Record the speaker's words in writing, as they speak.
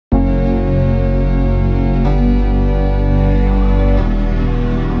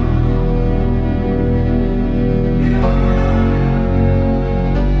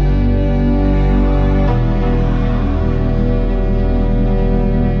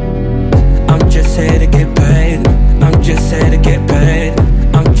here to get paid. I'm just here to get paid.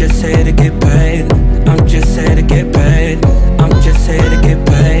 I'm just here to get paid. I'm just here to get paid. I'm just here to get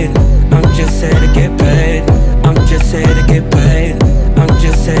paid. I'm just here to get paid. I'm just here to get paid. I'm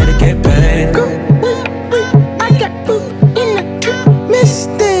just here to get paid. I got poop in the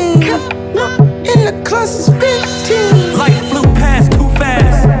misting. In the clusters 15. Life flew past too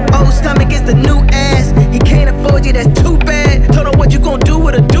fast. Old stomach is the new ass. He can't afford you, that's too bad. Told him what you gon' do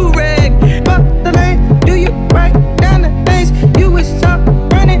with a do-rag. Fuck the lane, do you right down the lanes? You was up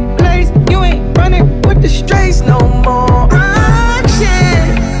running lanes. You ain't running with the strays no more.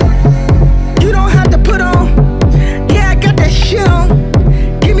 Action. You don't have to put on. Yeah, I got that shit on.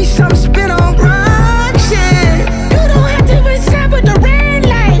 Give me something to spit on. Action. You don't have to reserve with the red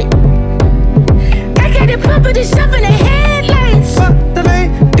light. I got it pumping this stuff in the headlights. Fuck the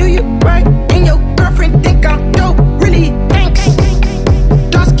lane, do you right? And your girlfriend think I'm dope, really thanks.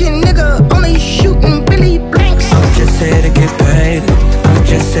 Dark-skinned nigga only shooting Billy Blanks. I'm just here to get paid. I'm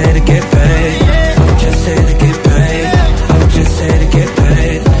just here to get paid. I'm just here to get paid. I'm just here to get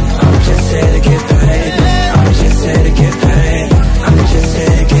paid. I'm just here to get paid. I'm just here to get paid. I'm just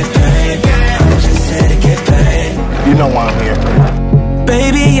here to get paid. I'm just here to get paid. You know why I'm here.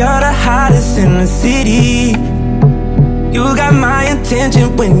 Baby, you're the hottest in the city. You got my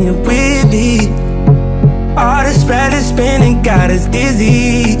attention when you're with me. All this bread is spinning got us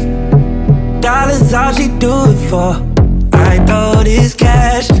dizzy. Dollars all she do it for. I throw this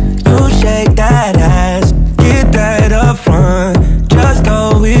cash, you shake that ass. Get that up front, just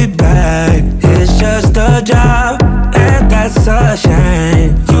throw it back. It's just a job, and that's a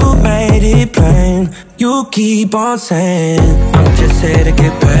shame. You made it plain, you keep on saying I'm just here to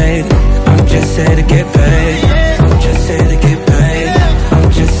get paid. I'm just here to get paid. I'm just here to get paid.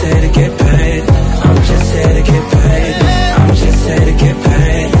 I'm just here to get paid. I'm just here to get paid. I'm just here to get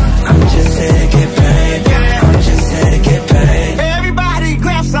paid. I'm just here to get paid. I'm just here to get paid. Everybody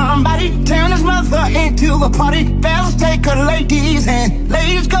grab somebody, turn this mother into a party. Fellas take a lady's hand,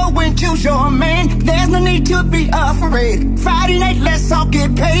 ladies go and choose your man. There's no need to be afraid. Friday night, let's all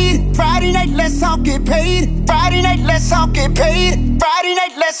get paid. Friday night, let's all get paid. Friday night, let's all get paid. Friday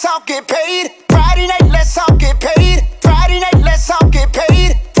night, let's all get paid. Friday night, let's all get paid. Friday night, let's all get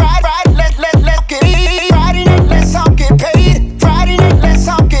paid. Friday, let's